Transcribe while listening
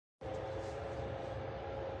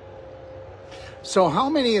So how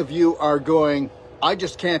many of you are going, I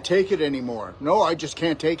just can't take it anymore? No, I just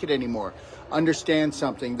can't take it anymore. Understand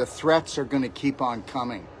something. The threats are going to keep on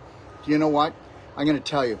coming. You know what? I'm going to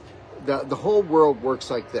tell you. The whole world works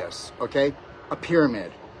like this, okay? A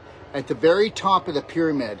pyramid. At the very top of the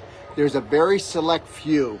pyramid, there's a very select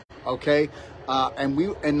few, okay?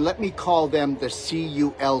 And let me call them the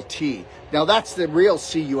CULT. Now that's the real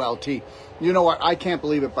CULT. You know what? I can't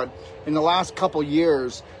believe it, but in the last couple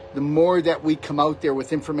years, the more that we come out there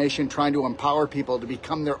with information trying to empower people to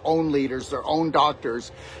become their own leaders, their own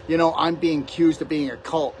doctors, you know, I'm being accused of being a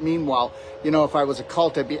cult. Meanwhile, you know, if I was a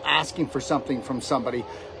cult, I'd be asking for something from somebody.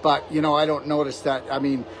 But, you know, I don't notice that. I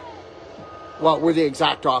mean, well, we're the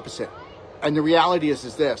exact opposite. And the reality is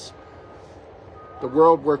this. The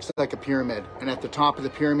world works like a pyramid. And at the top of the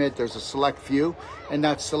pyramid, there's a select few. And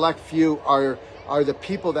that select few are the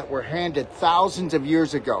people that were handed thousands of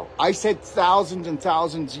years ago. I said thousands and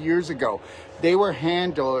thousands of years ago. They were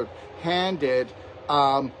handed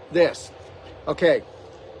this. Okay,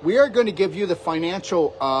 we are going to give you the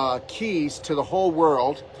financial keys to the whole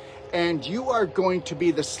world. And you are going to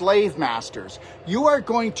be the slave masters. You are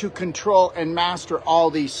going to control and master all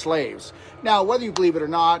these slaves. Now, whether you believe it or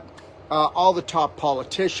not, all the top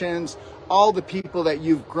politicians, all the people that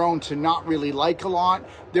you've grown to not really like a lot,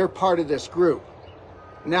 they're part of this group.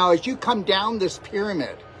 Now, as you come down this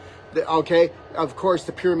pyramid, okay, of course,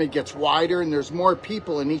 the pyramid gets wider and there's more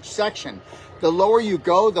people in each section. The lower you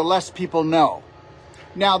go, the less people know.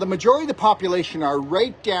 Now, the majority of the population are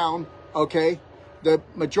right down, okay, the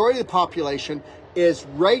majority of the population is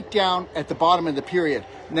right down at the bottom of the pyramid.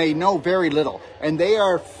 And they know very little. And they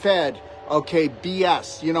are fed, okay,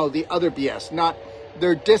 BS, you know, the other BS. Not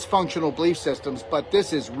their dysfunctional belief systems, but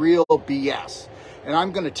this is real BS. And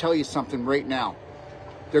I'm going to tell you something right now.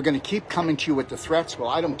 They're going to keep coming to you with the threats. Well,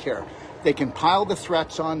 I don't care. They can pile the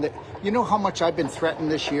threats on. You know how much I've been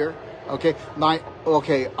threatened this year? Okay,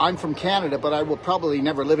 I'm from Canada, but I will probably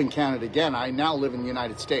never live in Canada again. I now live in the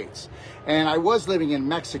United States. And I was living in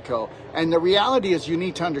Mexico. And the reality is you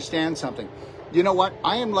need to understand something. You know what?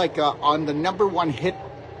 I am like on the #1 hit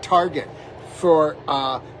target for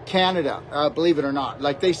Canada, believe it or not.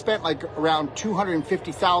 Like they spent like around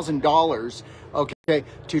 $250,000, okay,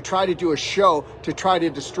 to try to do a show to try to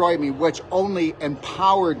destroy me, which only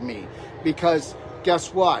empowered me. Because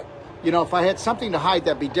guess what? You know, if I had something to hide,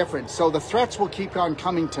 that'd be different. So the threats will keep on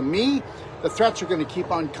coming to me. The threats are going to keep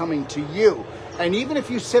on coming to you. And even if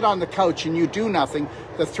you sit on the couch and you do nothing,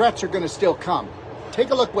 the threats are going to still come. Take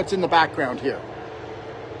a look what's in the background here.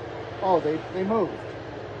 Oh, they moved.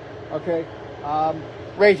 Okay.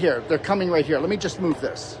 Right here. They're coming right here. Let me just move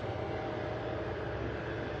this.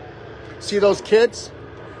 See those kids?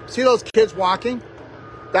 See those kids walking?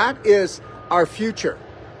 That is our future.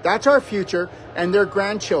 That's our future and their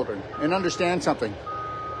grandchildren. And understand something.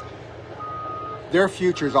 Their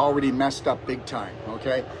future is already messed up big time,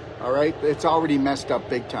 okay? All right? It's already messed up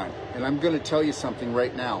big time. And I'm going to tell you something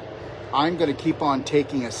right now. I'm going to keep on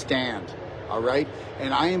taking a stand, all right?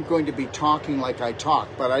 And I am going to be talking like I talk,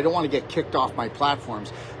 but I don't want to get kicked off my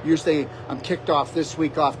platforms. Usually I'm kicked off this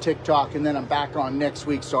week off TikTok, and then I'm back on next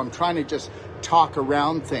week. So I'm trying to just talk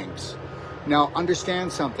around things. Now,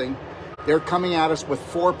 understand something. They're coming at us with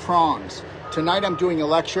 4 prongs. Tonight I'm doing a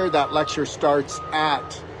lecture. That lecture starts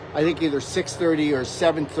at, I think, either 6:30 or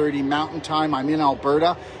 7:30 Mountain Time. I'm in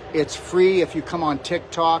Alberta. It's free if you come on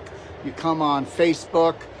TikTok, you come on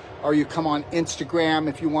Facebook, or you come on Instagram.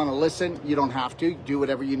 If you want to listen, you don't have to. Do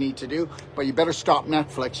whatever you need to do. But you better stop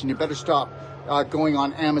Netflix and you better stop going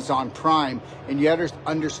on Amazon Prime. And you better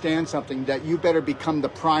understand something, that you better become the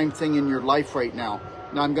prime thing in your life right now.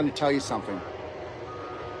 Now, I'm going to tell you something.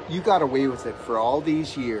 You got away with it for all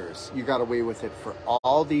these years. You got away with it for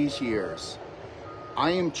all these years.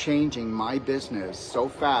 I am changing my business so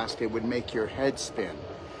fast it would make your head spin.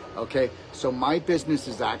 Okay, so my business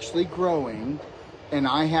is actually growing, and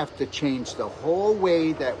I have to change the whole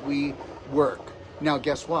way that we work. Now,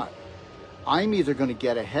 guess what? I'm either going to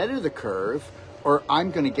get ahead of the curve, or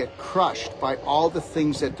I'm going to get crushed by all the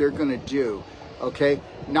things that they're going to do. Okay,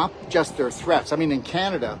 not just their threats. I mean, in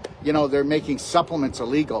Canada, you know, they're making supplements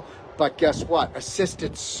illegal, but guess what?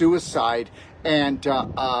 Assisted suicide and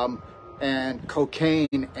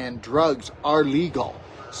cocaine and drugs are legal.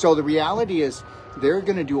 So the reality is, they're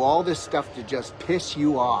going to do all this stuff to just piss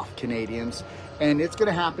you off, Canadians. And it's going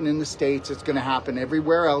to happen in the States. It's going to happen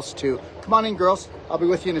everywhere else too. Come on in, girls. I'll be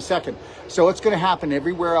with you in a second. So it's going to happen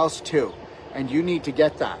everywhere else too. And you need to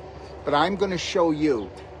get that. But I'm going to show you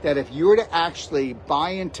that if you were to actually buy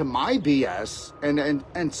into my BS,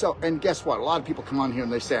 and guess what? A lot of people come on here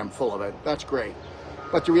and they say I'm full of it. That's great.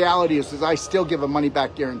 But the reality is I still give a money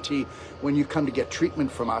back guarantee when you come to get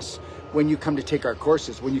treatment from us, when you come to take our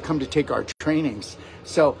courses, when you come to take our trainings.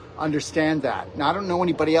 So understand that. Now, I don't know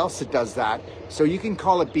anybody else that does that, so you can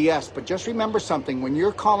call it BS, but just remember something. When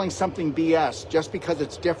you're calling something BS, just because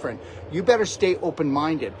it's different, you better stay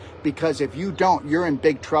open-minded, because if you don't, you're in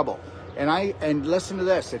big trouble. And listen to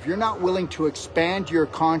this, if you're not willing to expand your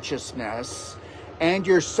consciousness and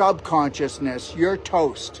your subconsciousness, you're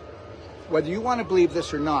toast. Whether you want to believe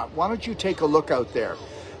this or not, why don't you take a look out there?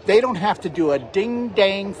 They don't have to do a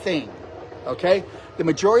ding-dang thing, okay? The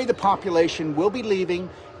majority of the population will be leaving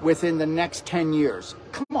within the next 10 years.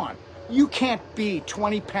 Come on, you can't be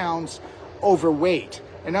 20 pounds overweight.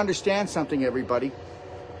 And understand something, everybody.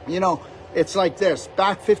 You know, it's like this.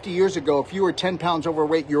 Back 50 years ago, if you were 10 pounds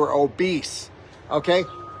overweight, you were obese, okay?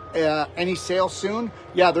 Any sale soon?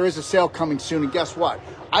 Yeah, there is a sale coming soon, and guess what?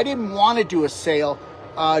 I didn't want to do a sale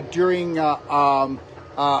during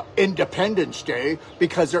Independence Day,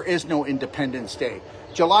 because there is no Independence Day.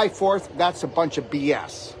 July 4th, that's a bunch of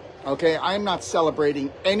BS. Okay, I am not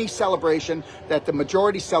celebrating any celebration that the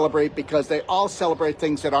majority celebrate, because they all celebrate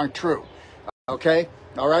things that aren't true. Okay,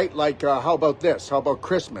 all right, like how about this? How about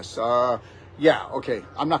Christmas? Yeah, okay,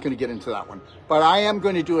 I'm not going to get into that one. But I am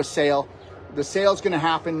going to do a sale. The sale's going to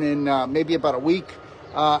happen in maybe about a week.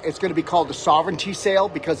 It's going to be called the Sovereignty Sale,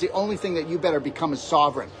 because the only thing that you better become is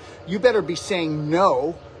sovereign. You better be saying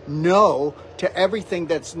no to everything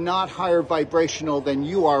that's not higher vibrational than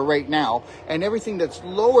you are right now, and everything that's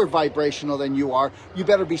lower vibrational than you are, you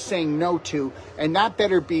better be saying no to, and that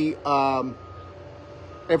better be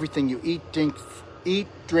everything you eat,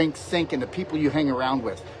 drink, think, and the people you hang around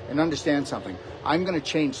with. And understand something, I'm going to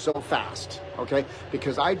change so fast, okay,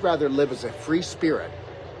 because I'd rather live as a free spirit,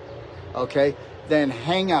 okay, than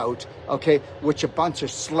hang out, okay, with a bunch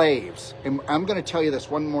of slaves. And I'm going to tell you this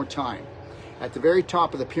one more time. At the very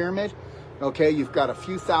top of the pyramid, okay, you've got a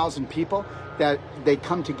few thousand people that they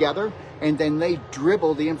come together, and then they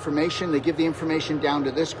dribble the information. They give the information down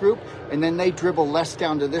to this group, and then they dribble less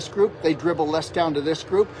down to this group. They dribble less down to this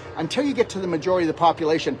group, until you get to the majority of the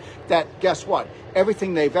population that, guess what?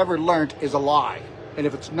 Everything they've ever learned is a lie. And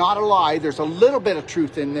if it's not a lie, there's a little bit of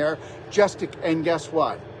truth in there, and guess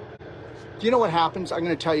what? Do you know what happens? I'm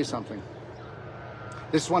going to tell you something.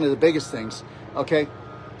 This is one of the biggest things, okay?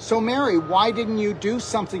 So Mary, why didn't you do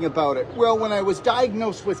something about it? Well, when I was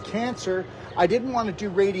diagnosed with cancer, I didn't want to do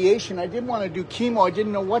radiation. I didn't want to do chemo. I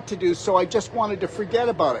didn't know what to do, so I just wanted to forget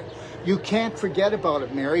about it. You can't forget about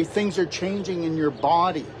it, Mary. Things are changing in your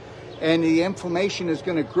body, and the inflammation is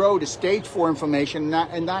going to grow to stage 4 inflammation,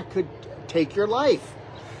 and that could take your life.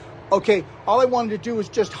 Okay, all I wanted to do was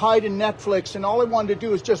just hide in Netflix, and all I wanted to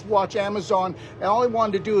do is just watch Amazon, and all I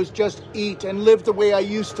wanted to do is just eat and live the way I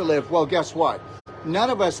used to live. Well, guess what? None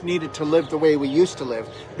of us needed to live the way we used to live,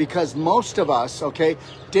 because most of us, okay,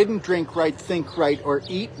 didn't drink right, think right, or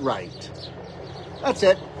eat right. That's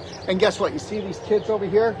it. And guess what? You see these kids over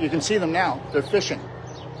here? You can see them now. They're fishing.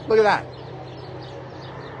 Look at that.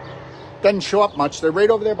 Doesn't show up much. They're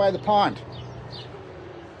right over there by the pond.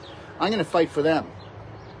 I'm going to fight for them.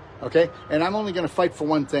 Okay? And I'm only going to fight for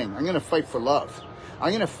one thing. I'm going to fight for love. I'm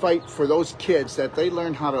going to fight for those kids, that they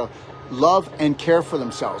learn how to love and care for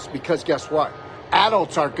themselves. Because guess what?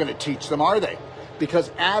 Adults aren't going to teach them, are they?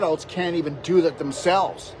 Because adults can't even do that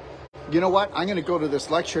themselves. You know what? I'm going to go to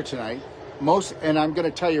this lecture tonight. And I'm going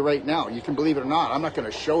to tell you right now, you can believe it or not, I'm not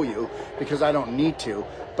going to show you because I don't need to,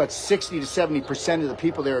 but 60 to 70% of the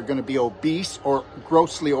people there are going to be obese or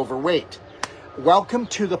grossly overweight. Welcome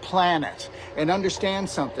to the planet. And understand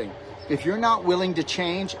something. If you're not willing to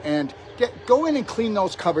change and go in and clean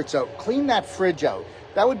those cupboards out, clean that fridge out.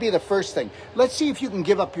 That would be the first thing. Let's see if you can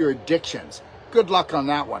give up your addictions. Good luck on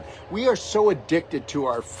that one. We are so addicted to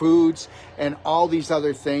our foods and all these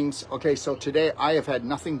other things. Okay, so today I have had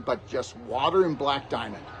nothing but just water and Black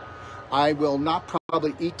Diamond. I will not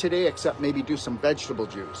probably eat today, except maybe do some vegetable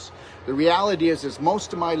juice. The reality is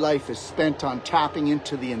most of my life is spent on tapping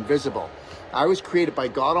into the invisible. I was created by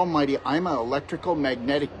God Almighty. I'm an electrical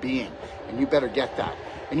magnetic being, and you better get that.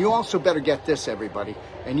 And you also better get this, everybody.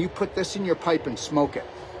 And you put this in your pipe and smoke it.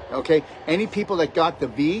 Okay? Any people that got the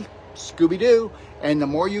V, Scooby-Doo, and the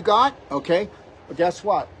more you got, okay, guess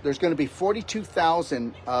what? There's going to be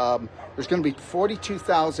 42,000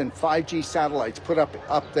 5G satellites put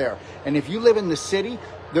up there. And if you live in the city,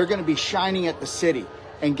 they're going to be shining at the city.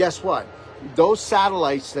 And guess what? Those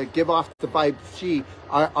satellites that give off the 5G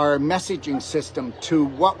are a messaging system to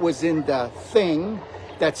what was in the thing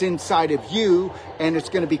that's inside of you, and it's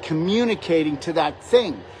going to be communicating to that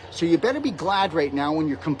thing. So you better be glad right now when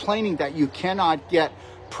you're complaining that you cannot get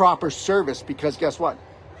proper service, because guess what?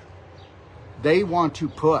 They want to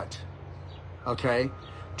put, okay,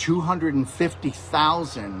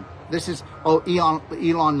 250,000. This is, oh,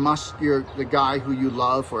 Elon Musk, you're the guy who you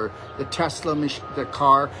love, or the Tesla, the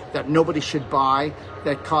car that nobody should buy,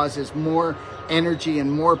 that causes more energy and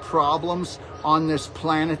more problems on this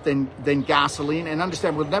planet than gasoline. And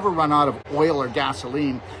understand, we'll never run out of oil or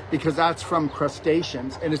gasoline, because that's from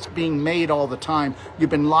crustaceans and it's being made all the time.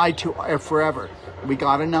 You've been lied to forever. We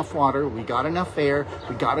got enough water, we got enough air,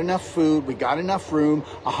 we got enough food, we got enough room.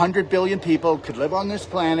 100 billion people could live on this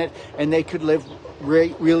planet, and they could live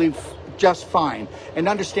really just fine. And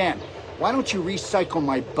understand, why don't you recycle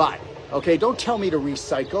my butt? Okay, don't tell me to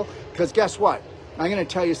recycle, because guess what? I'm going to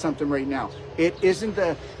tell you something right now. It isn't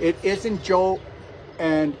Joe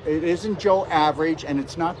average, and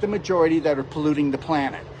it's not the majority that are polluting the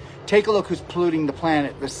planet. Take a look who's polluting the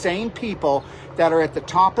planet. The same people that are at the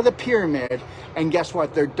top of the pyramid, and guess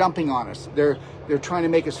what? They're dumping on us. They're trying to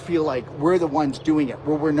make us feel like we're the ones doing it.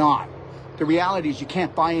 Well, we're not. The reality is you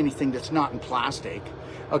can't buy anything that's not in plastic.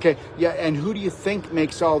 Okay, yeah, and who do you think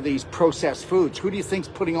makes all these processed foods? Who do you think's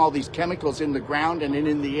putting all these chemicals in the ground and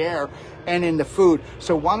in the air and in the food?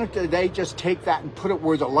 So why don't they just take that and put it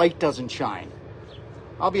where the light doesn't shine?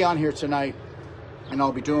 I'll be on here tonight, and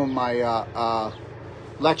I'll be doing my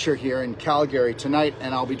lecture here in Calgary tonight,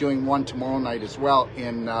 and I'll be doing one tomorrow night as well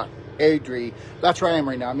in Adrie. That's where I am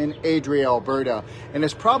right now. I'm in Adrie, Alberta, and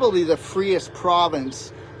it's probably the freest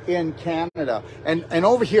province in Canada. And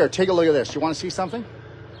over here, take a look at this. You want to see something?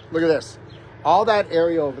 Look at this. All that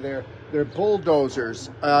area over there, they're bulldozers.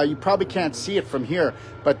 You probably can't see it from here,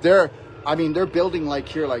 but they're building like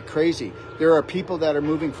here like crazy. There are people that are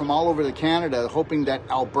moving from all over Canada hoping that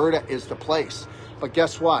Alberta is the place. But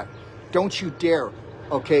guess what? Don't you dare,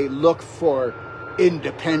 okay, look for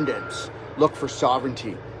independence. Look for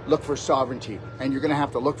sovereignty. Look for sovereignty. And you're going to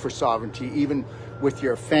have to look for sovereignty even with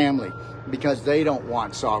your family, because they don't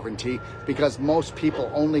want sovereignty, because most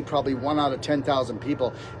people, only probably 1 out of 10,000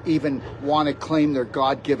 people, even want to claim their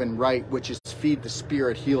God-given right, which is feed the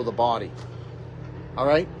spirit, heal the body. All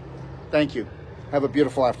right? Thank you. Have a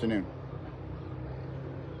beautiful afternoon.